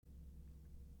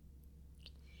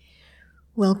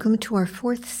Welcome to our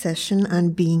fourth session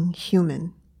on being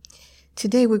human.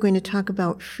 Today we're going to talk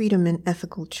about freedom and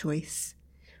ethical choice,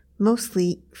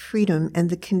 mostly freedom and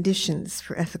the conditions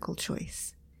for ethical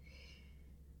choice.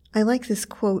 I like this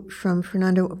quote from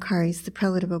Fernando Ocares, the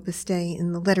prelate of Opus Dei,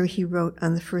 in the letter he wrote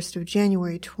on the 1st of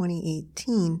January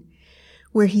 2018,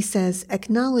 where he says,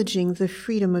 "Acknowledging the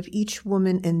freedom of each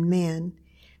woman and man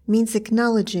means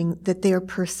acknowledging that they are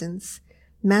persons,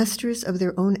 masters of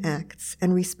their own acts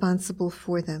and responsible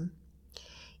for them,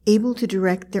 able to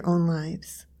direct their own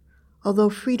lives. Although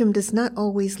freedom does not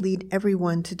always lead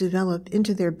everyone to develop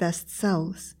into their best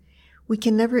selves, we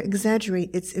can never exaggerate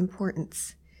its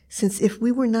importance, since if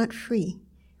we were not free,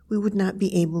 we would not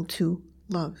be able to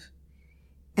love.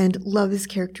 And love is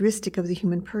characteristic of the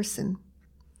human person,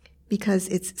 because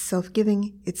it's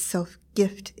self-giving, it's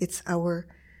self-gift, it's our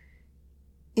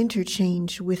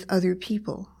interchange with other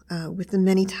people, with the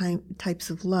many types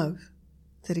of love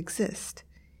that exist.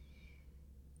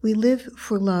 We live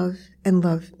for love, and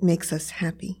love makes us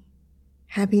happy.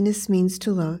 Happiness means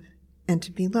to love and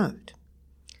to be loved."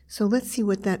 So let's see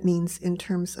what that means in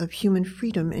terms of human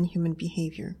freedom and human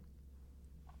behavior.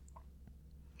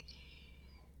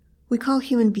 We call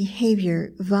human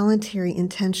behavior voluntary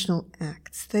intentional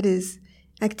acts, that is,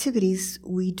 activities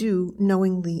we do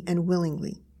knowingly and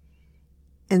willingly,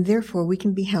 and therefore we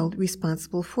can be held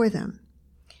responsible for them.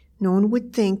 No one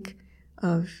would think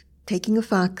of taking a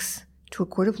fox to a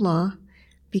court of law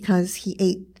because he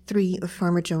ate 3 of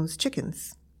Farmer Jones'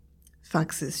 chickens.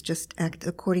 Foxes just act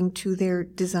according to their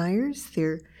desires,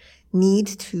 their need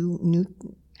to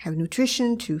have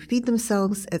nutrition, to feed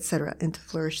themselves, etc., and to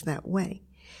flourish that way.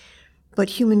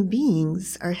 But human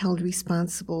beings are held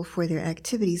responsible for their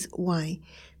activities. Why?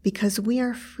 Because we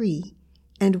are free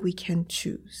and we can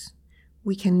choose.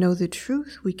 We can know the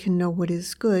truth, we can know what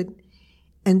is good,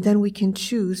 and then we can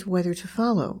choose whether to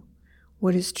follow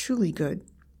what is truly good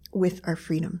with our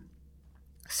freedom.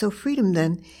 So freedom,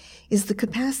 then, is the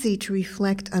capacity to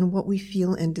reflect on what we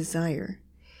feel and desire,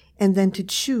 and then to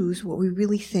choose what we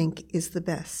really think is the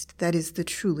best, that is, the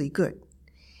truly good.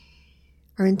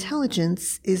 Our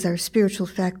intelligence is our spiritual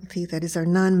faculty, that is, our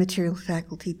non-material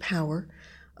faculty power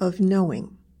of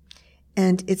knowing.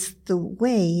 And it's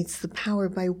the power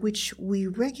by which we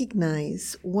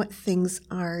recognize what things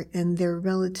are and their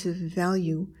relative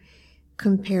value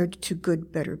compared to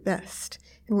good, better, best.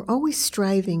 And we're always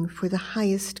striving for the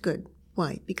highest good.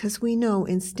 Why? Because we know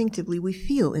instinctively, we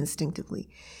feel instinctively,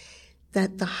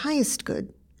 that the highest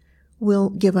good will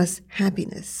give us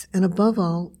happiness. And above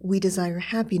all, we desire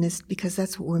happiness because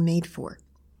that's what we're made for.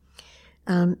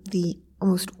 The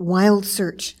almost wild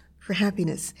search for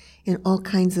happiness in all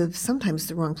kinds of, sometimes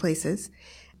the wrong places,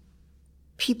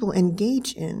 people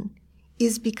engage in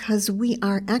is because we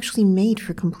are actually made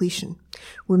for completion.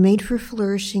 We're made for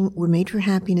flourishing, we're made for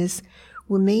happiness,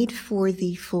 we're made for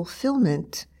the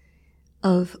fulfillment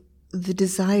of the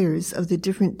desires of the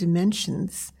different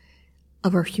dimensions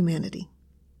of our humanity.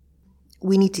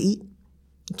 We need to eat,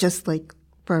 just like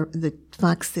the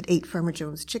fox that ate Farmer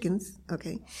Jones' chickens,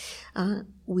 okay?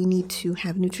 We need to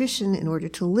have nutrition in order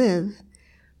to live,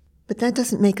 but that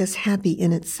doesn't make us happy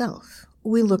in itself.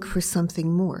 We look for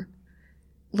something more.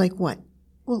 Like what?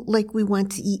 Well, like we want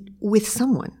to eat with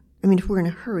someone. I mean, if we're in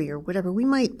a hurry or whatever, we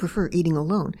might prefer eating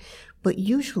alone, but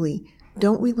usually,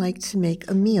 don't we like to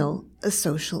make a meal a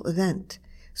social event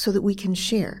so that we can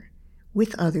share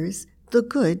with others the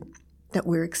good that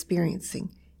we're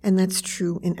experiencing? And that's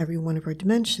true in every one of our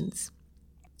dimensions.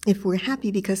 If we're happy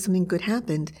because something good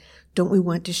happened, don't we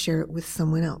want to share it with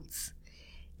someone else?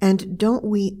 And don't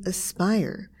we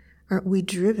aspire, aren't we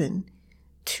driven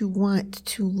to want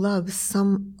to love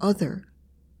some other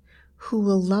who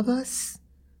will love us,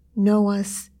 know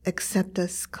us, accept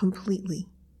us completely,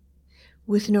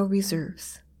 with no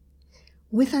reserves,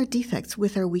 with our defects,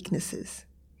 with our weaknesses?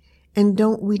 And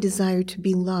don't we desire to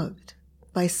be loved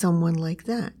by someone like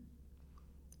that?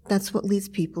 That's what leads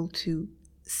people to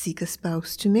seek a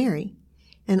spouse to marry.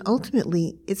 And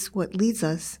ultimately, it's what leads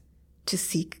us to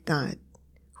seek God,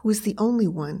 who is the only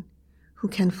one who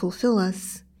can fulfill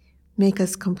us, make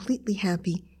us completely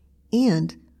happy,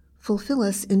 and fulfill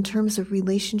us in terms of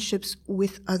relationships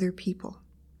with other people.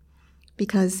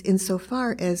 Because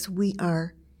insofar as we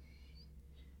are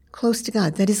close to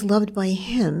God, that is, loved by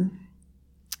Him,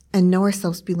 and know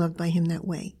ourselves to be loved by Him that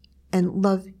way, and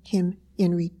love Him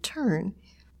in return,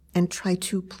 and try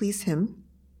to please Him,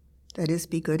 that is,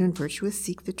 be good and virtuous,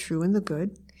 seek the true and the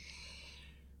good,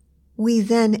 we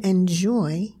then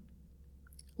enjoy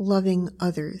loving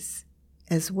others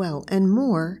as well, and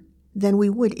more than we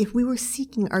would if we were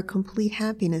seeking our complete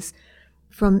happiness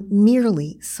from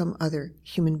merely some other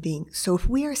human being. So if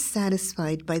we are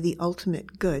satisfied by the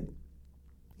ultimate good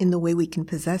in the way we can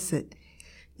possess it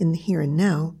in the here and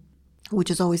now,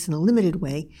 which is always in a limited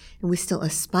way, and we still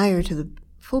aspire to the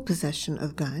full possession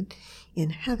of God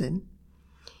in heaven,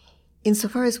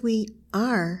 insofar as we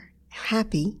are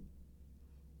happy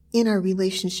in our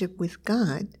relationship with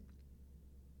God,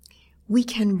 we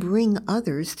can bring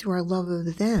others through our love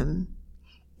of them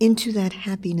into that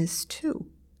happiness too.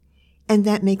 And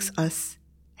that makes us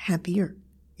happier.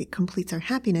 It completes our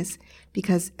happiness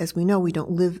because, as we know, we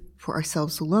don't live for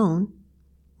ourselves alone.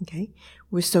 Okay?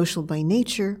 We're social by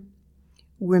nature.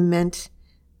 We're meant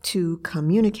to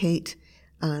communicate,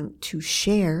 to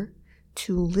share,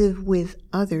 to live with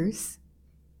others,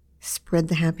 spread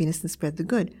the happiness and spread the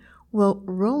good. Well,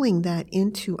 rolling that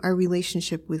into our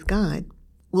relationship with God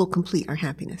will complete our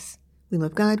happiness. We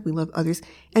love God, we love others,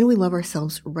 and we love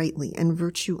ourselves rightly, and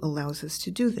virtue allows us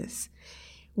to do this,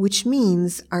 which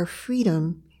means our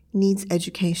freedom needs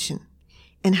education.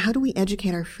 And how do we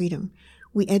educate our freedom?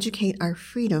 We educate our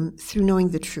freedom through knowing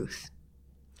the truth.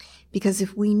 Because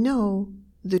if we know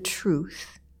the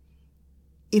truth,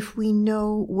 if we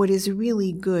know what is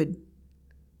really good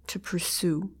to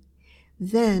pursue,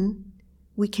 then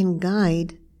we can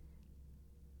guide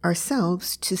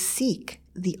ourselves to seek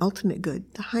the ultimate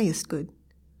good, the highest good.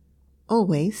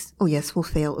 Always. Oh yes, we'll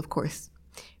fail, of course.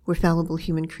 We're fallible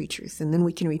human creatures, and then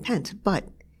we can repent. But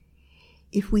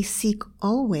if we seek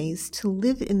always to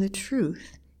live in the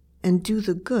truth and do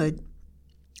the good,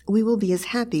 we will be as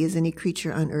happy as any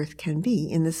creature on earth can be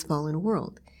in this fallen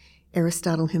world.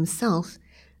 Aristotle himself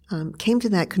came to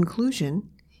that conclusion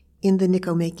in the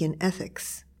Nicomachean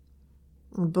Ethics,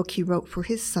 a book he wrote for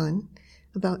his son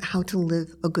about how to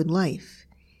live a good life.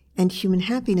 And human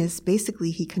happiness,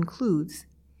 basically, he concludes,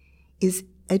 is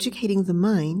educating the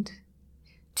mind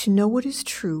to know what is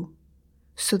true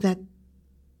so that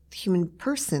the human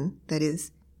person, that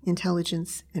is,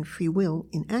 intelligence and free will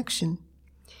in action,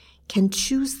 can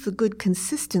choose the good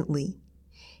consistently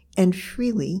and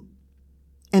freely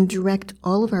and direct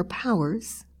all of our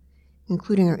powers,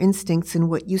 including our instincts and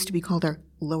what used to be called our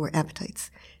lower appetites.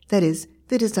 That is,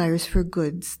 the desires for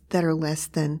goods that are less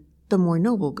than the more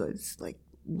noble goods, like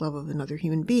love of another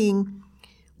human being,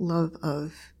 love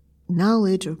of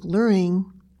knowledge, of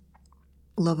learning,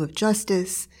 love of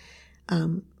justice,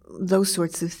 those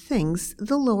sorts of things.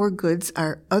 The lower goods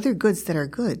are other goods that are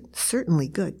good, certainly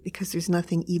good, because there's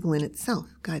nothing evil in itself.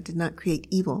 God did not create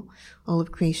evil. All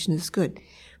of creation is good.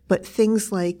 But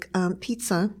things like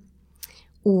pizza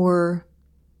or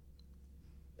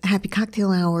a happy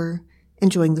cocktail hour,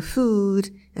 enjoying the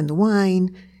food and the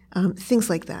wine, things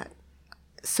like that.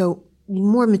 So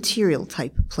more material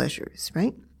type pleasures,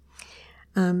 right?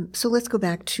 So let's go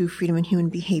back to freedom and human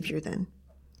behavior then.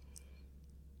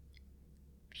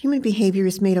 Human behavior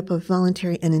is made up of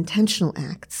voluntary and intentional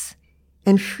acts,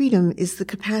 and freedom is the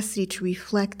capacity to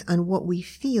reflect on what we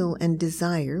feel and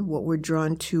desire, what we're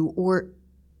drawn to or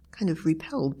kind of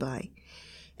repelled by,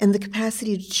 and the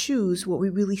capacity to choose what we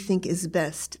really think is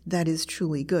best, that is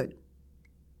truly good.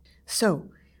 So,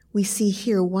 we see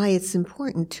here why it's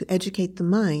important to educate the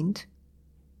mind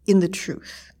in the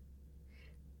truth.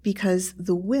 Because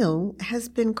the will has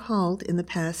been called in the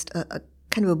past a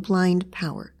kind of a blind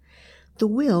power. The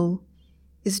will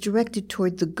is directed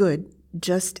toward the good,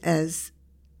 just as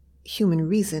human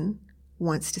reason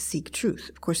wants to seek truth.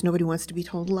 Of course, nobody wants to be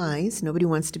told lies. Nobody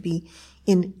wants to be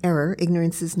in error.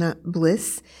 Ignorance is not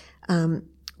bliss.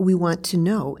 We want to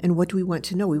know. And what do we want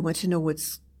to know? We want to know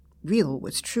what's real,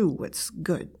 what's true, what's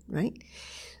good, right?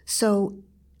 So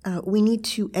we need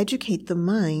to educate the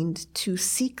mind to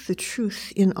seek the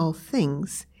truth in all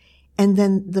things. And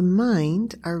then the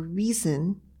mind, our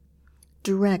reason,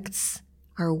 directs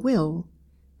our will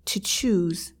to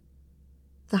choose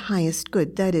the highest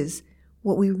good. That is,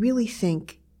 what we really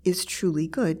think is truly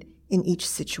good in each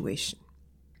situation.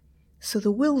 So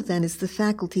the will then is the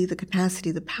faculty, the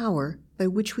capacity, the power by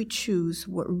which we choose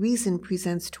what reason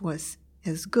presents to us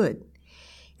as good.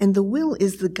 And the will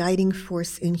is the guiding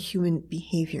force in human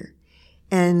behavior.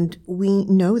 And we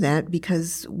know that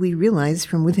because we realize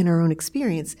from within our own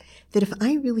experience that if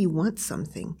I really want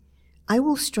something, I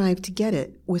will strive to get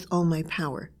it with all my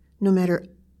power, no matter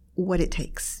what it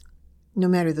takes. No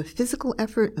matter the physical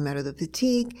effort, no matter the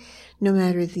fatigue, no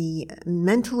matter the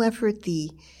mental effort,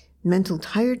 the mental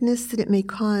tiredness that it may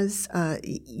cause.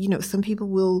 Some people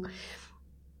will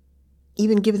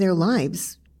even give their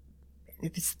lives,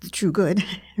 if it's the true good,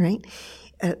 right,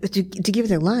 to give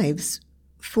their lives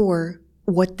for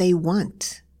what they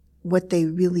want, what they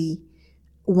really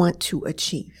want to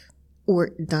achieve, or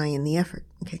die in the effort.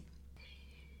 Okay.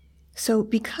 So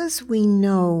because we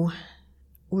know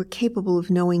we're capable of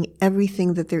knowing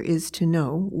everything that there is to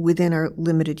know within our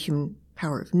limited human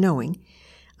power of knowing,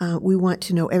 we want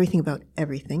to know everything about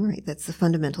everything, right? That's the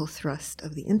fundamental thrust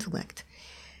of the intellect.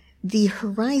 The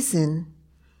horizon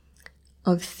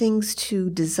of things to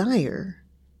desire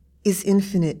is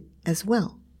infinite as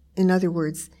well. In other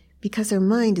words, because our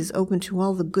mind is open to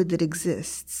all the good that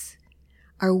exists,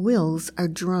 our wills are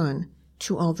drawn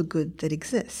to all the good that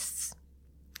exists.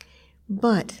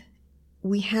 But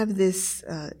we have this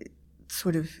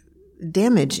sort of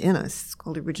damage in us. It's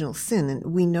called original sin, and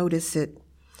we notice it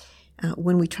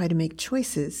when we try to make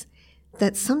choices,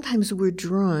 that sometimes we're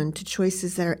drawn to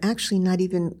choices that are actually not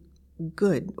even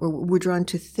good, or we're drawn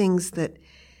to things that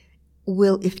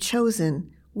will, if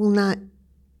chosen, will not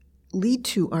lead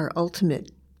to our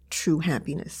ultimate true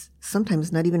happiness,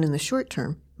 sometimes not even in the short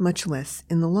term, much less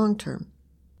in the long term.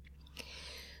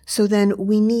 So then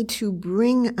we need to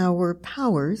bring our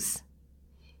powers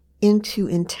into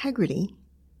integrity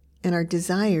and our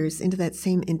desires into that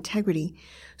same integrity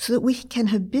so that we can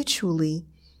habitually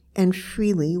and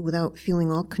freely, without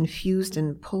feeling all confused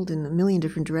and pulled in a million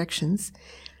different directions,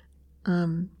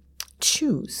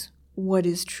 choose what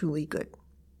is truly good.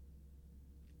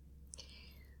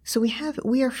 So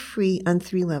we are free on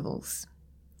three levels: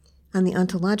 on the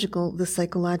ontological, the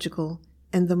psychological,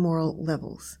 and the moral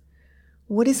levels.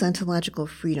 What is ontological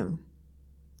freedom?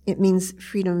 It means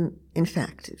freedom, in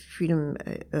fact, freedom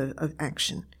of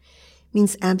action. It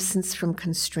means absence from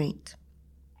constraint.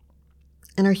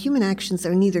 And our human actions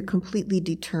are neither completely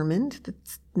determined,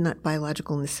 that's not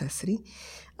biological necessity,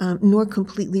 nor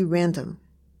completely random.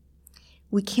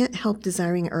 We can't help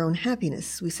desiring our own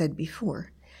happiness, we said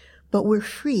before, but we're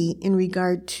free in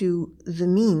regard to the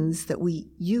means that we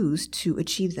use to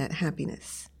achieve that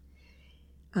happiness.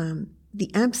 The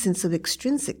absence of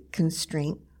extrinsic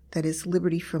constraint, that is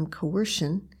liberty from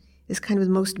coercion, is kind of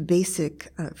the most basic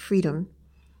freedom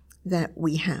that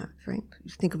we have, right? If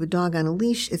you think of a dog on a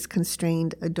leash, it's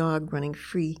constrained. A dog running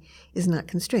free is not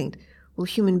constrained. Well,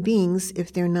 human beings,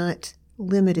 if they're not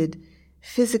limited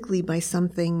physically by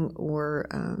something or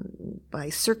by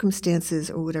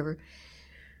circumstances or whatever,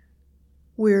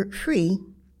 we're free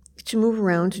to move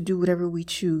around, to do whatever we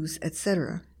choose,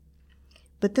 etc.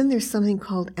 But then there's something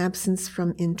called absence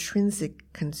from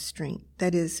intrinsic constraint,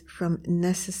 that is, from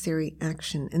necessary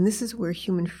action. And this is where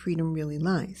human freedom really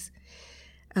lies.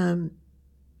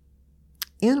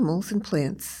 Animals and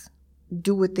plants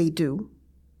do what they do.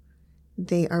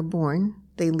 They are born,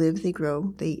 they live, they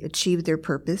grow, they achieve their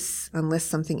purpose unless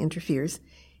something interferes,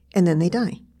 and then they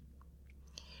die.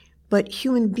 But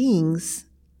human beings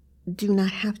do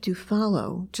not have to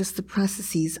follow just the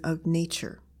processes of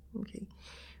nature. Okay?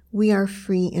 We are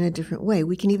free in a different way.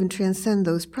 We can even transcend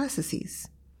those processes.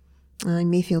 I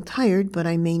may feel tired, but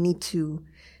I may need to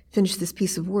finish this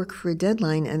piece of work for a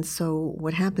deadline, and so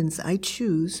what happens? I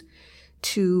choose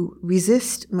to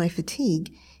resist my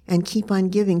fatigue and keep on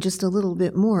giving just a little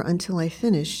bit more until I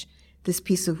finish this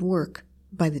piece of work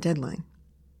by the deadline.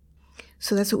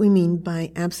 So that's what we mean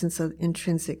by absence of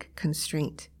intrinsic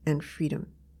constraint and freedom.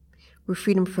 We're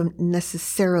freedom from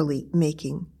necessarily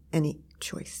making any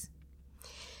choice.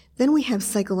 Then we have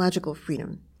psychological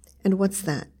freedom. And what's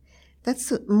that? That's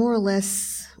a more or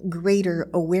less greater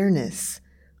awareness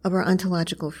of our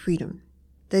ontological freedom.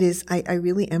 That is, I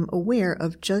really am aware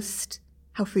of just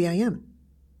how free I am.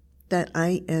 That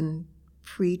I am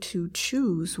free to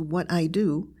choose what I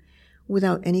do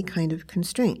without any kind of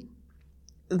constraint.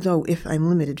 Though if I'm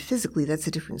limited physically, that's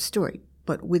a different story.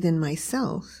 But within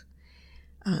myself,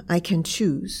 I can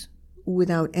choose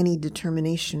without any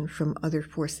determination from other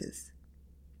forces.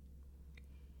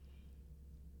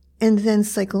 And then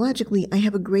psychologically, I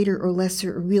have a greater or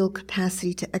lesser real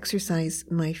capacity to exercise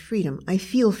my freedom. I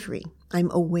feel free. I'm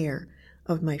aware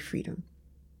of my freedom.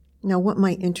 Now, what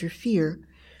might interfere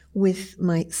with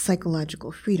my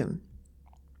psychological freedom?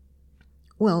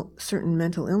 Well, certain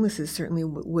mental illnesses certainly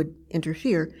would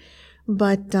interfere,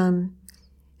 but an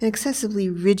excessively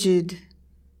rigid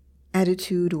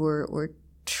attitude or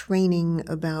training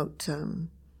about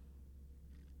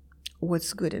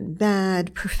what's good and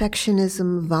bad,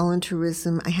 perfectionism,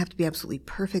 voluntarism. I have to be absolutely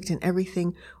perfect in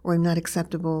everything, or I'm not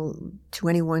acceptable to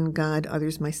anyone, God,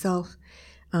 others, myself.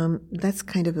 That's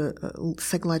kind of a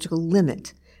psychological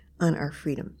limit on our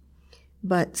freedom.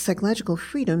 But psychological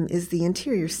freedom is the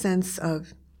interior sense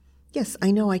of, yes,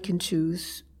 I know I can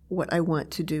choose what I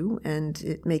want to do, and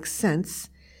it makes sense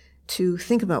to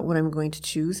think about what I'm going to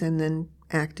choose and then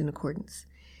act in accordance.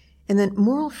 And then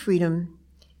moral freedom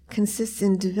consists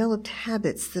in developed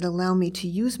habits that allow me to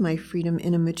use my freedom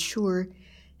in a mature,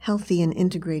 healthy and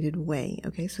integrated way.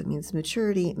 Okay, so it means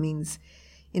maturity, it means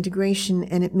integration,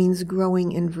 and it means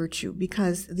growing in virtue,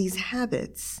 because these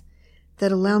habits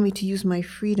that allow me to use my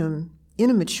freedom in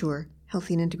a mature,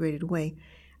 healthy, and integrated way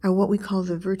are what we call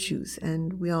the virtues.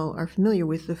 And we all are familiar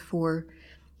with the four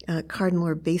cardinal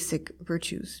or basic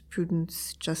virtues: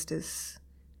 prudence, justice,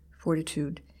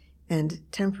 fortitude, and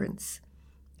temperance.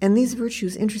 And these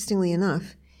virtues, interestingly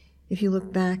enough, if you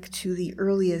look back to the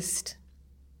earliest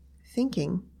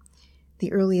thinking,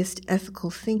 the earliest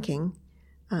ethical thinking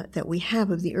that we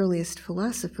have of the earliest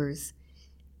philosophers,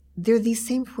 they're these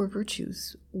same four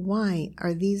virtues. Why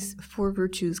are these four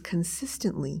virtues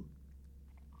consistently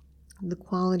the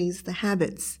qualities, the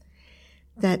habits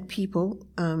that people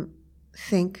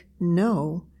think,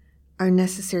 know are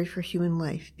necessary for human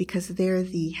life? Because they're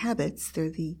the habits, they're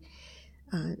the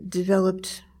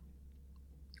developed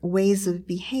ways of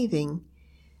behaving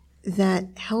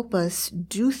that help us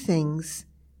do things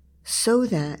so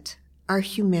that our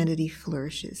humanity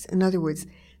flourishes. In other words,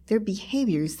 they're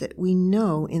behaviors that we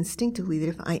know instinctively that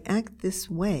if I act this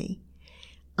way,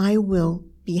 I will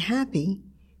be happy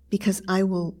because I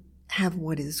will have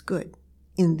what is good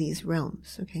in these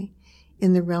realms, okay?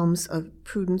 In the realms of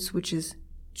prudence, which is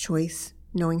choice,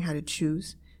 knowing how to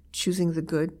choose, choosing the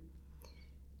good.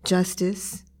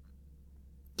 Justice,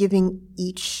 giving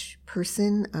each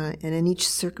person and in each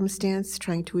circumstance,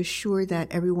 trying to assure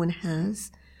that everyone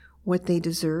has what they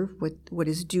deserve, what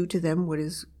is due to them, what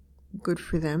is good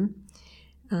for them.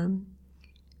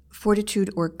 Fortitude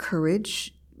or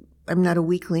courage. I'm not a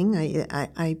weakling.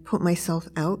 I put myself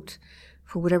out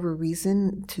for whatever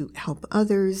reason to help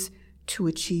others, to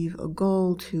achieve a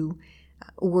goal, to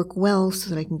work well so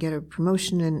that I can get a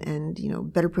promotion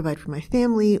and better provide for my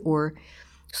family, or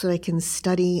so that I can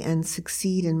study and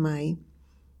succeed in my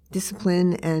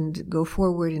discipline and go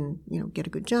forward and, get a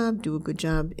good job, do a good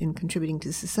job in contributing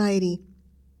to society,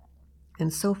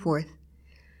 and so forth.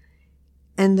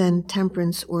 And then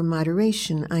temperance or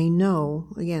moderation. I know,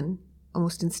 again,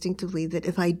 almost instinctively, that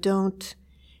if I don't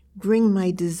bring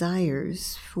my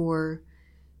desires for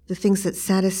the things that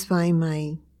satisfy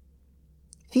my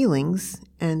feelings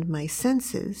and my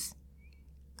senses,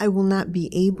 I will not be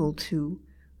able to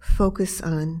focus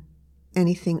on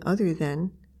anything other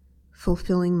than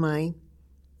fulfilling my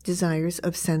desires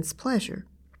of sense pleasure.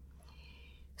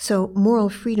 So moral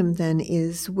freedom then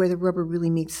is where the rubber really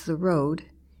meets the road,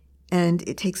 and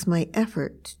it takes my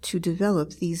effort to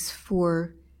develop these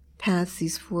four paths,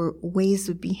 these four ways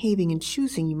of behaving and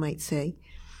choosing, you might say,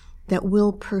 that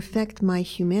will perfect my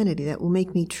humanity, that will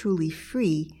make me truly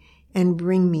free and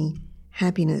bring me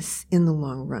happiness in the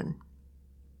long run.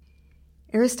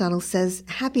 Aristotle says,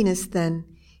 happiness, then,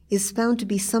 is found to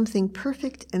be something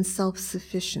perfect and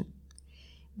self-sufficient,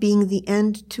 being the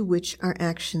end to which our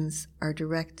actions are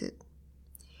directed.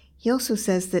 He also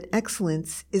says that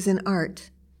excellence is an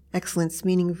art, excellence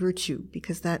meaning virtue,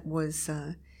 because that was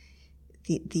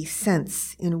the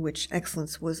sense in which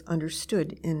excellence was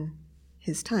understood in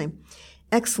his time.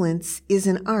 Excellence is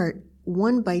an art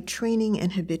won by training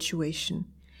and habituation.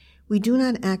 We do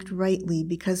not act rightly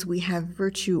because we have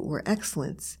virtue or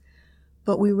excellence,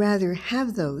 but we rather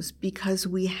have those because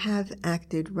we have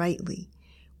acted rightly.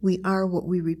 We are what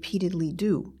we repeatedly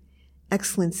do.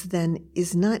 Excellence, then,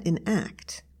 is not an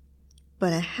act,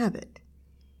 but a habit.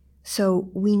 So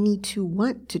we need to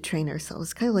want to train ourselves.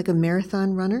 It's kind of like a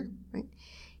marathon runner, right?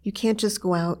 You can't just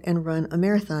go out and run a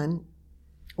marathon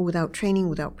without training,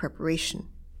 without preparation.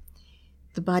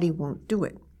 The body won't do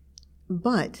it.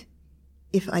 But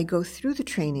if I go through the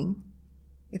training,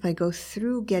 if I go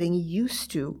through getting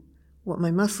used to what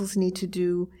my muscles need to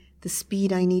do, the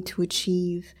speed I need to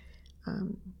achieve,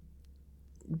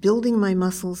 building my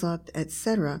muscles up,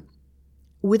 etc.,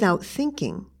 without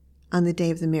thinking on the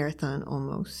day of the marathon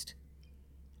almost,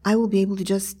 I will be able to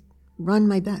just run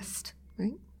my best,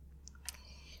 right?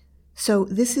 So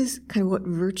this is kind of what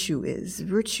virtue is.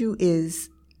 Virtue is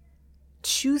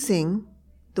choosing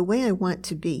the way I want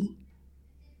to be,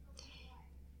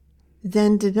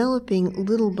 then developing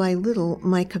little by little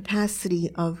my capacity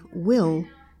of will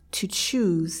to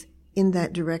choose in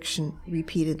that direction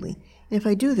repeatedly. And if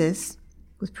I do this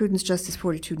with prudence, justice,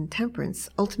 fortitude, and temperance,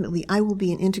 ultimately I will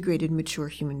be an integrated, mature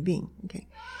human being. Okay?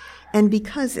 And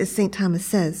because, as St. Thomas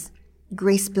says,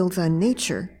 grace builds on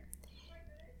nature,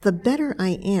 the better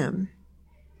I am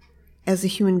as a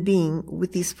human being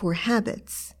with these four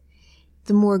habits,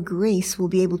 the more grace will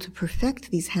be able to perfect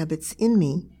these habits in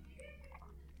me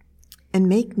and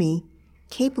make me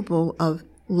capable of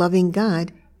loving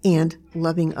God and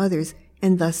loving others,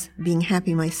 and thus being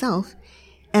happy myself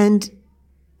and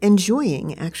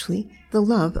enjoying, actually, the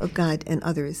love of God and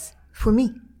others for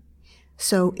me.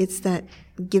 So it's that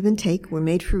give and take. We're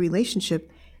made for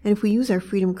relationship. And if we use our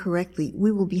freedom correctly,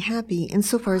 we will be happy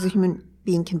insofar as a human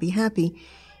being can be happy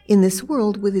in this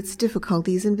world with its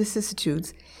difficulties and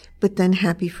vicissitudes, but then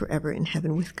happy forever in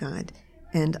heaven with God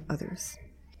and others.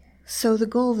 So the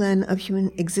goal then of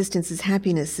human existence is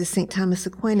happiness, as St. Thomas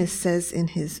Aquinas says in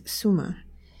his Summa.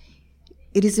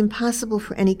 It is impossible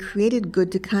for any created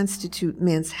good to constitute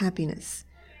man's happiness,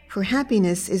 for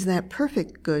happiness is that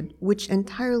perfect good which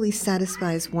entirely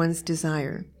satisfies one's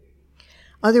desire.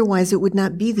 Otherwise it would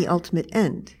not be the ultimate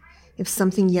end, if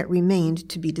something yet remained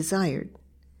to be desired.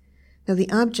 Now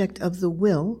the object of the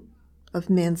will, of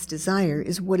man's desire,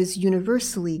 is what is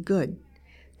universally good,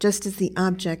 just as the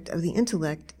object of the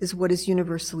intellect is what is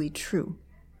universally true.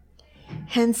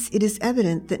 Hence, it is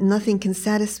evident that nothing can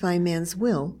satisfy man's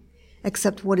will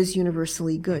except what is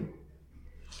universally good.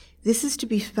 This is to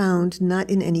be found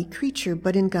not in any creature,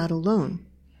 but in God alone,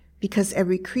 because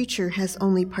every creature has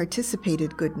only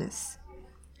participated goodness.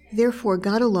 Therefore,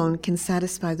 God alone can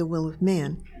satisfy the will of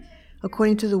man,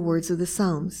 according to the words of the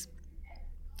Psalms,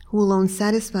 who alone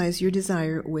satisfies your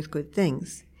desire with good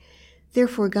things.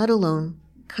 Therefore, God alone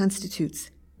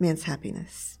constitutes man's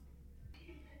happiness.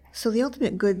 So the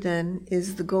ultimate good, then,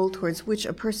 is the goal towards which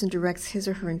a person directs his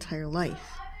or her entire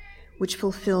life, which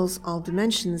fulfills all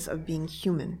dimensions of being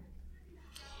human.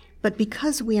 But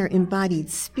because we are embodied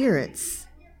spirits,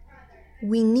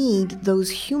 we need those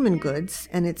human goods,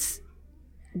 and it's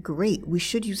great, we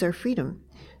should use our freedom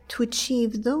to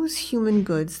achieve those human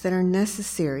goods that are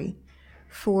necessary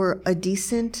for a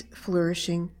decent,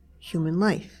 flourishing human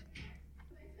life.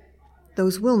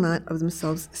 Those will not of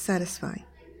themselves satisfy.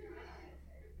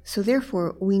 So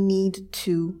therefore, we need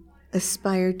to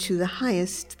aspire to the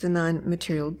highest, the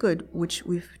non-material good, which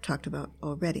we've talked about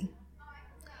already.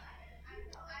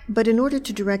 But in order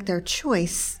to direct our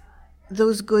choice,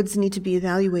 those goods need to be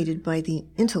evaluated by the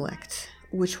intellect,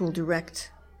 which will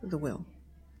direct the will.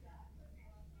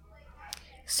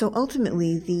 So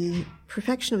ultimately, the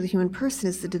perfection of the human person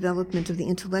is the development of the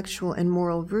intellectual and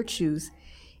moral virtues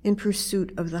in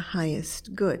pursuit of the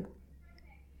highest good.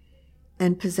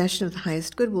 And possession of the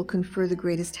highest good will confer the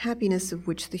greatest happiness of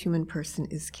which the human person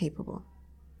is capable.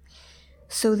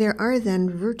 So there are then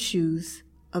virtues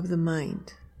of the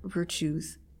mind,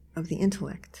 virtues of the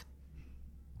intellect.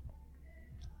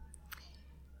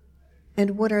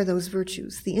 And what are those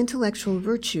virtues? The intellectual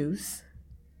virtues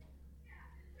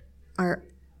are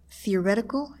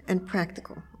theoretical and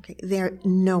practical. Okay? They are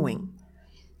knowing.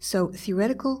 So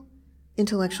theoretical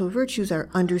intellectual virtues are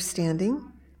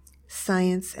understanding,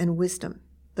 science, and wisdom.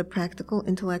 The practical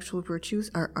intellectual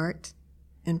virtues are art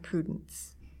and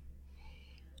prudence.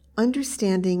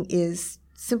 Understanding is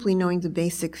simply knowing the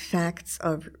basic facts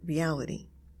of reality.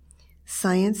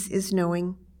 Science is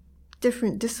knowing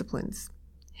different disciplines,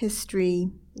 history,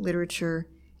 literature,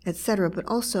 etc., but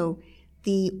also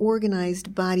the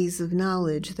organized bodies of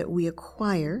knowledge that we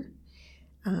acquire,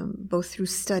 both through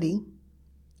study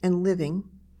and living,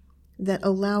 that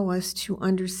allow us to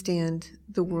understand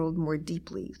the world more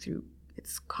deeply through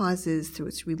its causes, through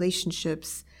its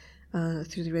relationships,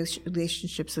 through the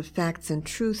relationships of facts and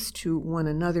truths to one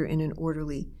another in an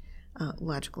orderly,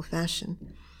 logical fashion.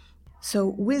 So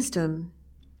wisdom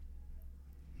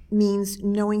means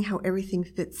knowing how everything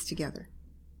fits together.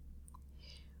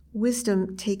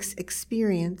 Wisdom takes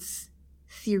experience,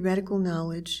 theoretical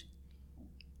knowledge,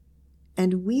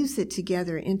 and weaves it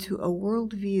together into a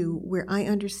worldview where I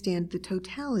understand the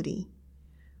totality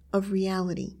of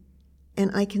reality, and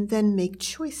I can then make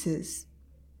choices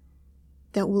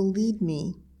that will lead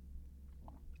me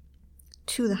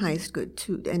to the highest good,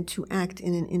 and to act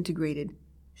in an integrated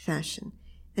fashion.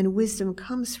 And wisdom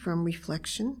comes from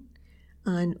reflection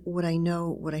on what I know,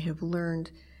 what I have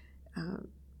learned,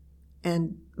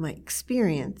 and my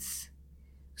experience,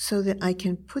 so that I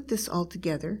can put this all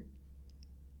together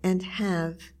and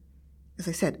have, as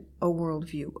I said, a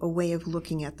worldview, a way of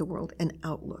looking at the world, an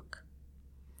outlook.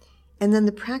 And then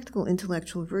the practical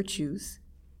intellectual virtues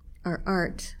are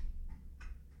art,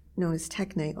 known as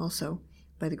techne also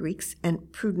by the Greeks,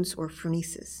 and prudence or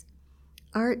phronesis.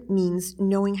 Art means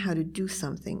knowing how to do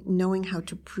something, knowing how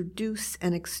to produce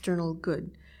an external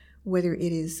good, whether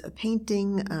it is a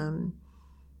painting,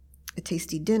 a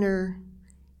tasty dinner,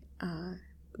 a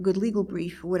good legal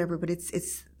brief, whatever, but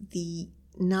it's the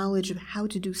knowledge of how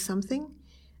to do something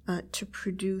to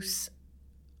produce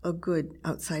a good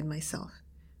outside myself.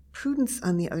 Prudence,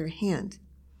 on the other hand,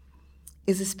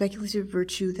 is a speculative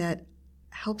virtue that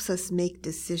helps us make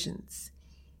decisions.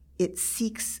 It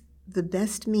seeks the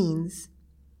best means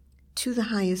to the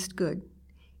highest good.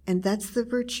 And that's the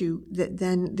virtue that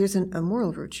then, there's a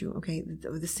moral virtue, okay,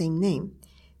 of the same name,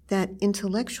 that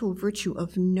intellectual virtue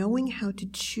of knowing how to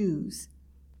choose,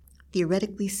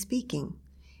 theoretically speaking,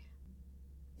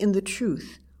 in the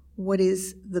truth, what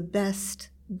is the best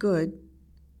good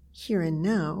here and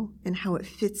now, and how it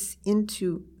fits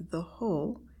into the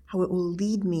whole, how it will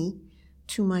lead me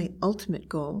to my ultimate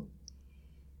goal,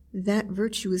 that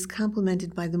virtue is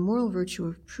complemented by the moral virtue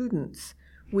of prudence,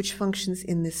 which functions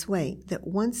in this way, that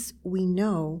once we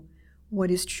know what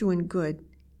is true and good,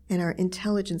 and our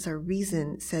intelligence, our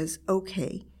reason says,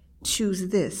 okay, choose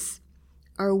this,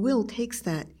 our will takes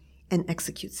that and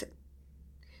executes it.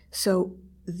 So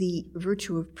the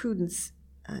virtue of prudence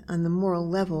on the moral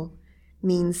level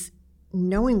means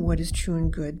knowing what is true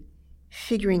and good,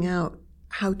 figuring out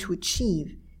how to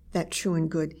achieve that true and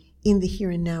good in the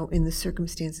here and now, in the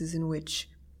circumstances in which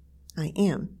I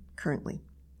am currently,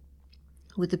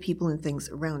 with the people and things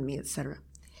around me, etc.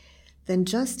 Then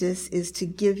justice is to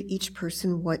give each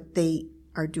person what they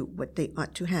are due, what they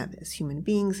ought to have as human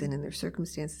beings and in their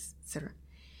circumstances, etc.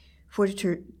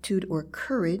 Fortitude or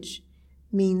courage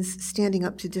means standing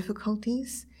up to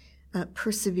difficulties,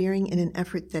 persevering in an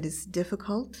effort that is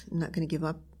difficult. I'm not going to give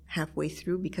up halfway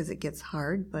through because it gets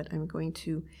hard, but I'm going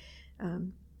to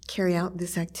carry out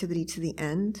this activity to the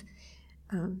end.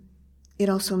 It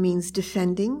also means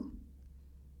defending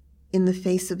in the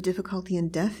face of difficulty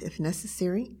and death, if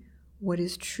necessary, what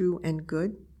is true and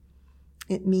good.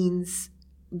 It means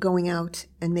going out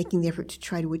and making the effort to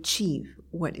try to achieve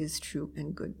what is true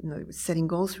and good. In other words, setting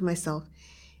goals for myself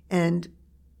and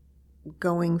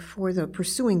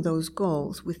pursuing those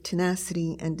goals with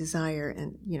tenacity and desire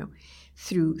and,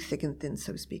 through thick and thin,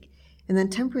 so to speak. And then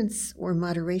temperance or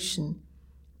moderation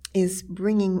is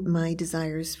bringing my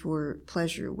desires for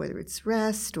pleasure, whether it's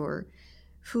rest or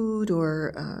food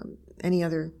or any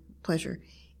other pleasure,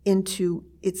 into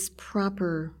its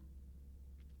proper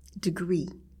degree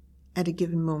at a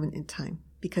given moment in time.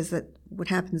 Because that what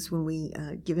happens when we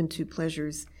give into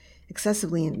pleasures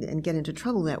excessively and get into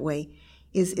trouble that way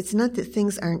is it's not that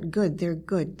things aren't good. They're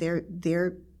good.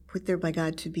 They're put there by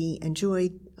God to be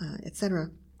enjoyed, etc.,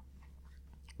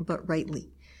 but rightly,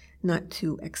 not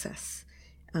to excess.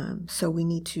 So we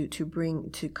need to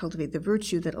cultivate the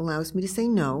virtue that allows me to say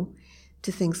no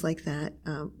to things like that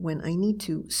when I need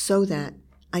to, so that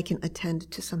I can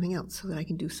attend to something else, so that I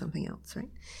can do something else, right?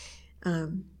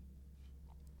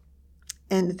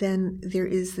 And then there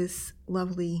is this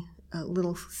lovely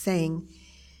little saying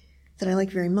that I like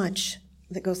very much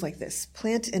that goes like this: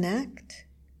 plant an act,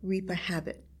 reap a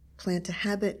habit. Plant a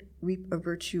habit, reap a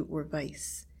virtue or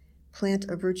vice. Plant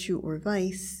a virtue or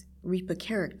vice, reap a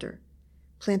character.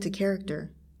 Plant a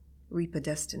character, reap a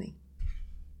destiny.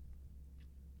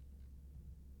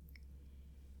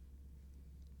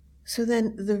 So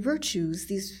then the virtues,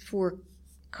 these four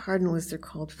cardinal, as they're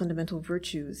called, fundamental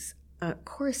virtues,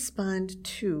 correspond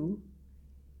to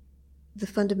the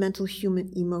fundamental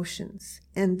human emotions.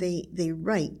 And they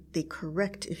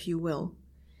correct, if you will,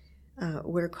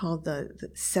 what are called the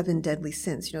seven deadly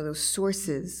sins, those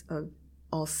sources of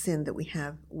all sin that we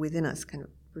have within us, kind of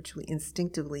virtually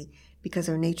instinctively, because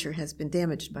our nature has been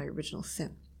damaged by original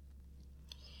sin.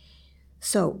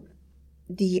 So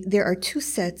there are two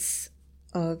sets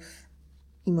of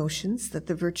emotions that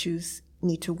the virtues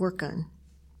need to work on.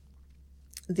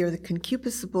 They're the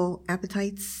concupiscible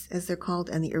appetites, as they're called,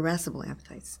 and the irascible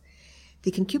appetites.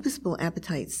 The concupiscible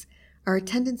appetites are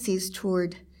tendencies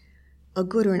toward a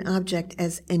good or an object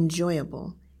as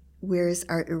enjoyable, whereas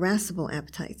our irascible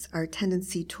appetites are a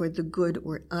tendency toward the good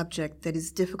or object that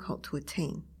is difficult to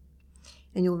attain.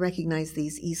 And you'll recognize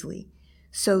these easily.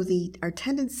 So our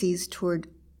tendencies toward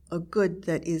a good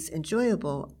that is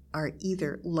enjoyable are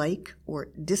either like or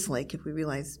dislike, if we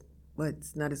realize, well,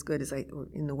 it's not as good as or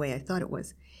in the way I thought it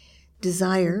was.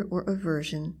 Desire or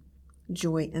aversion,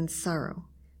 joy and sorrow.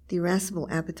 The irascible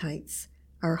appetites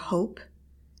are hope,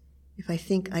 if I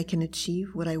think I can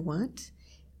achieve what I want,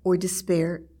 or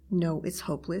despair, no, it's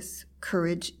hopeless.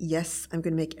 Courage, yes, I'm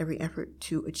going to make every effort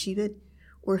to achieve it.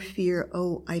 Or fear,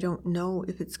 oh, I don't know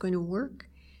if it's going to work,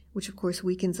 which of course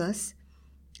weakens us.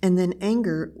 And then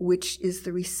anger, which is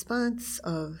the response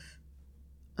of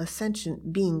a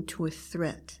sentient being to a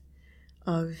threat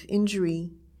of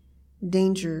injury,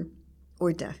 danger,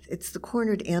 or death. It's the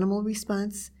cornered animal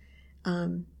response.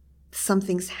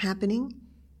 Something's happening.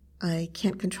 I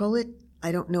can't control it.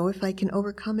 I don't know if I can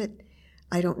overcome it.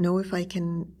 I don't know if I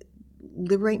can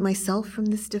liberate myself from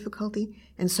this difficulty.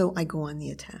 And so I go on the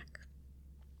attack.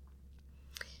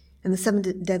 And the seven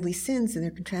deadly sins and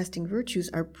their contrasting virtues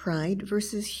are pride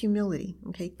versus humility,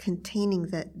 okay? Containing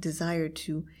that desire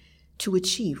to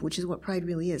achieve, which is what pride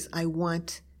really is. I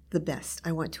want the best.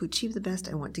 I want to achieve the best.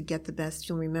 I want to get the best.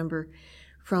 You'll remember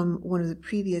From one of the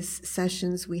previous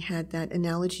sessions, we had that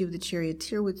analogy of the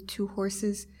charioteer with two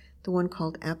horses, the one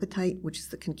called appetite, which is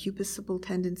the concupiscible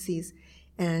tendencies,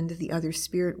 and the other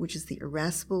spirit, which is the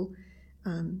irascible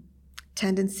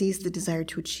tendencies, the desire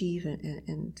to achieve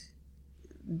and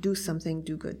do something,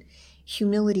 do good.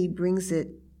 Humility brings it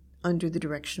under the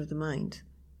direction of the mind.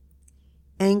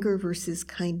 Anger versus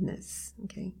kindness,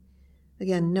 okay?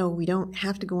 Again, no, we don't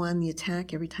have to go on the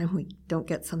attack every time we don't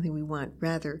get something we want.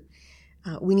 Rather,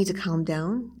 we need to calm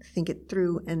down, think it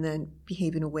through, and then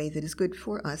behave in a way that is good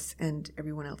for us and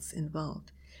everyone else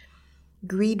involved.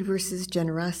 Greed versus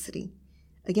generosity.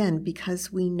 Again,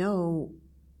 because we know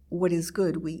what is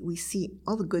good, we see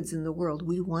all the goods in the world,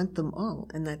 we want them all,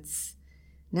 and that's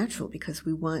natural because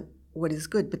we want what is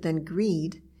good. But then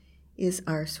greed is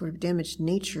our sort of damaged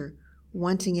nature,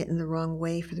 wanting it in the wrong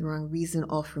way for the wrong reason,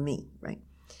 all for me, right?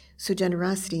 So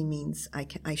generosity means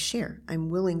I share. I'm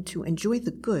willing to enjoy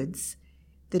the goods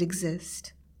that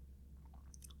exist,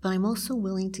 but I'm also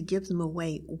willing to give them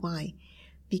away. Why?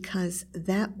 Because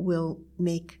that will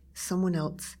make someone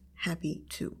else happy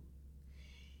too.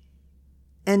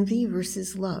 Envy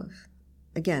versus love.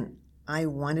 Again, I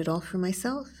want it all for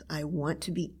myself. I want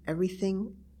to be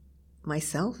everything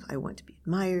myself. I want to be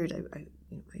admired,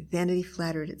 my vanity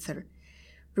flattered, etc.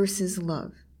 Versus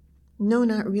love. No,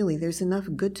 not really. There's enough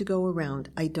good to go around.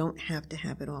 I don't have to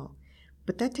have it all.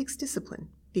 But that takes discipline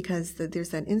because there's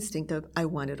that instinct of I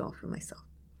want it all for myself.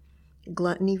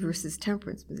 Gluttony versus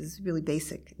temperance. This is really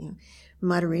basic.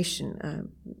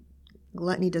 Moderation.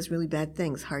 Gluttony does really bad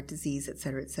things, heart disease,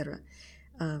 etc., etc.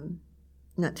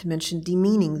 Not to mention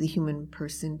demeaning the human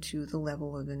person to the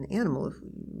level of an animal if we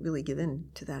really give in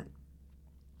to that.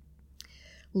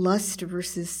 Lust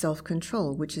versus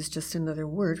self-control, which is just another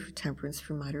word for temperance,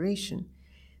 for moderation.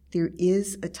 There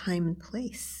is a time and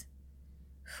place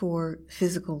for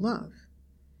physical love,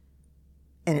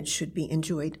 and it should be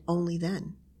enjoyed only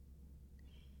then.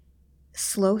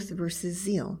 Sloth versus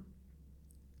zeal.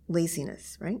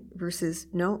 Laziness, right? Versus,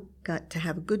 no, got to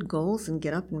have good goals and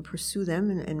get up and pursue them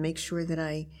and make sure that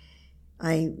I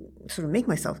sort of make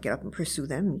myself get up and pursue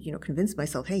them, convince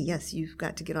myself, hey, yes, you've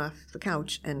got to get off the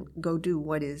couch and go do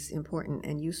what is important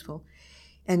and useful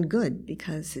and good,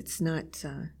 because it's not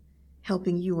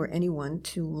helping you or anyone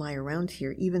to lie around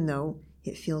here, even though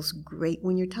it feels great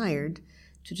when you're tired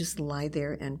to just lie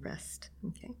there and rest,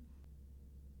 okay?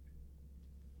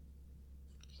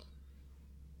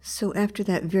 So after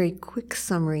that very quick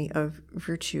summary of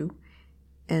virtue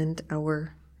and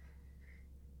our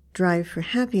drive for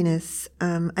happiness,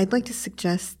 I'd like to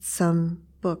suggest some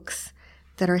books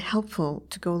that are helpful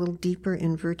to go a little deeper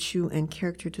in virtue and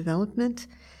character development,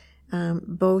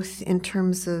 both in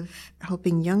terms of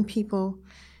helping young people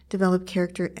develop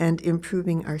character and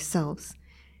improving ourselves.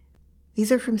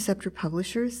 These are from Scepter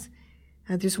Publishers.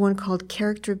 There's one called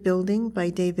Character Building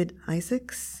by David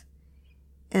Isaacs.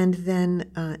 And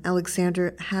then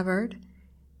Alexander Havard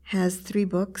has 3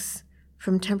 books,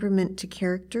 From Temperament to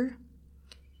Character,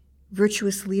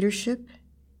 Virtuous Leadership,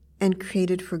 and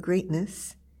Created for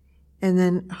Greatness. And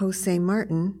then Jose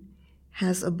Martin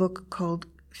has a book called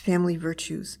Family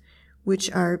Virtues,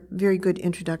 which are very good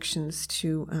introductions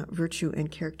to virtue and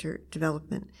character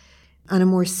development. On a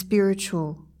more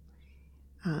spiritual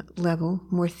level,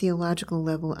 more theological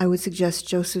level, I would suggest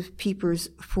Joseph Pieper's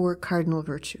 4 Cardinal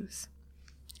Virtues.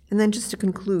 And then just to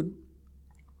conclude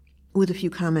with a few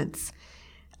comments,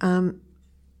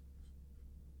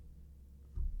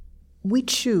 we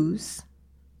choose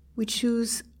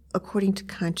according to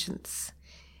conscience,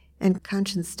 and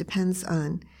conscience depends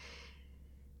on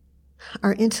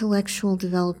our intellectual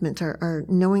development, our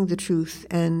knowing the truth,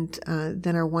 and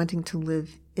then our wanting to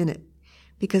live in it.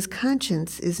 Because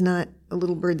conscience is not a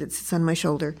little bird that sits on my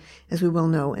shoulder, as we well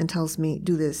know, and tells me,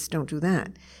 do this, don't do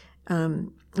that.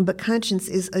 But conscience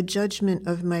is a judgment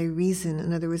of my reason.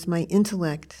 In other words, my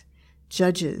intellect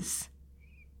judges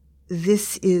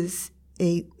this is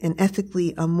an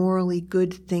ethically, a morally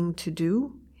good thing to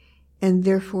do, and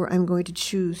therefore I'm going to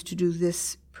choose to do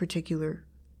this particular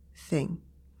thing.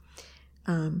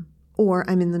 Or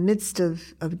I'm in the midst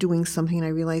of doing something and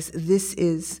I realize this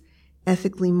is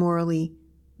ethically, morally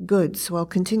good, so I'll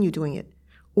continue doing it.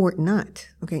 Or not.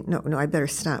 Okay, no, I better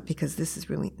stop because this is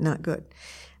really not good.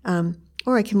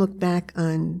 Or I can look back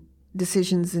on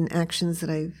decisions and actions that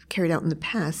I've carried out in the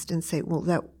past and say, well,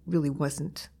 that really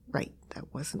wasn't right.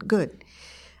 That wasn't good.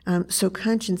 So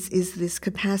conscience is this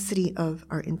capacity of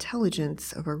our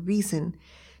intelligence, of our reason,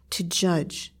 to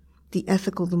judge the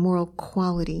ethical, the moral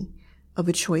quality of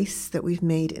a choice that we've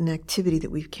made, an activity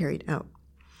that we've carried out.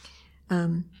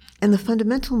 And the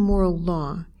fundamental moral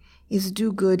law is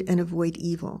do good and avoid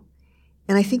evil.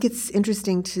 And I think it's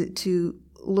interesting to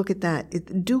look at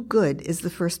that. Do good is the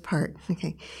first part.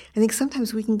 Okay. I think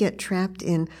sometimes we can get trapped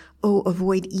in,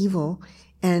 avoid evil.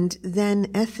 And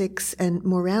then ethics and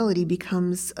morality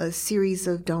becomes a series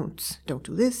of don'ts. Don't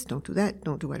do this, don't do that,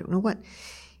 don't do I don't know what.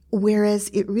 Whereas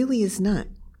it really is not.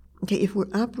 Okay, if we're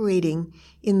operating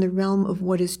in the realm of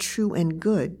what is true and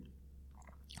good,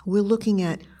 we're looking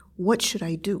at what should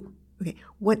I do? Okay,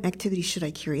 what activity should I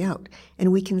carry out?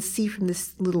 And we can see from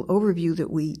this little overview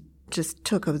that we just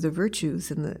took of the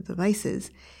virtues and the vices,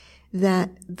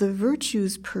 that the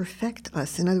virtues perfect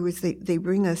us. In other words, they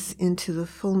bring us into the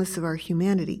fullness of our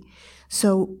humanity.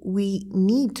 So we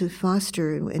need to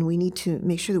foster and we need to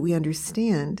make sure that we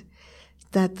understand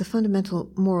that the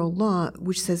fundamental moral law,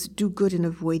 which says do good and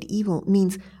avoid evil,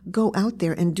 means go out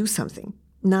there and do something,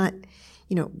 not,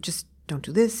 just don't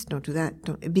do this, don't do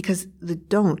that, because the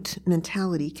don't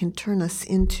mentality can turn us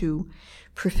into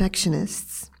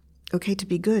perfectionists. Okay, to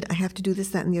be good, I have to do this,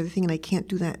 that, and the other thing, and I can't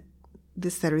do that,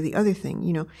 this, that, or the other thing,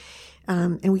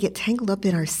 and we get tangled up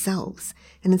in ourselves.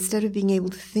 And instead of being able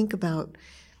to think about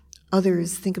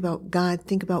others, think about God,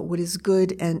 think about what is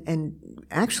good, and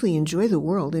actually enjoy the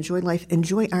world, enjoy life,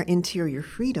 enjoy our interior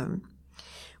freedom,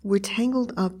 we're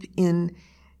tangled up in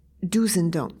do's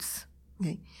and don'ts.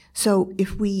 Okay, so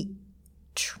if we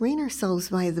train ourselves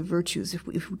via the virtues, if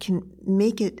we can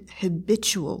make it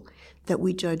habitual that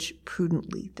we judge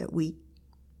prudently, that we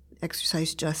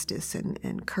exercise justice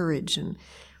and courage and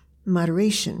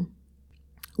moderation,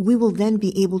 we will then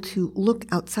be able to look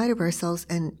outside of ourselves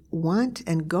and want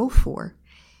and go for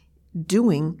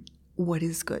doing what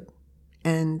is good.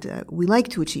 And we like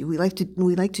to achieve, we like to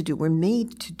do, we're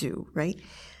made to do, right?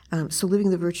 So living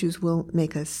the virtues will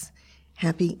make us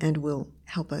happy and will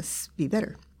help us be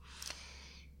better.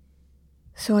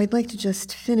 So I'd like to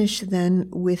just finish then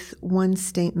with one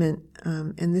statement,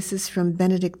 and this is from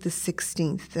Benedict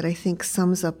XVI, that I think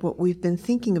sums up what we've been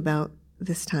thinking about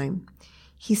this time.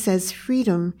 He says,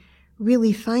 freedom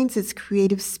really finds its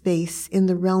creative space in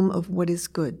the realm of what is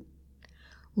good.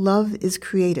 Love is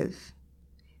creative.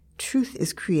 Truth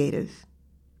is creative.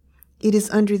 It is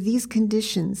under these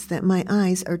conditions that my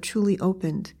eyes are truly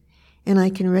opened, and I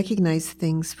can recognize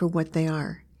things for what they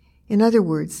are. In other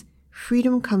words,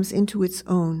 freedom comes into its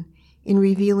own in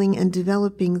revealing and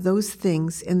developing those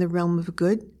things in the realm of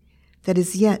good that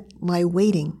as yet lie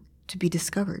waiting to be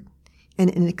discovered, and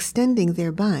in extending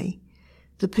thereby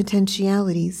the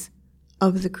potentialities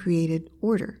of the created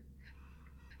order.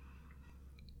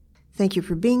 Thank you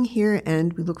for being here,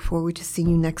 and we look forward to seeing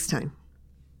you next time.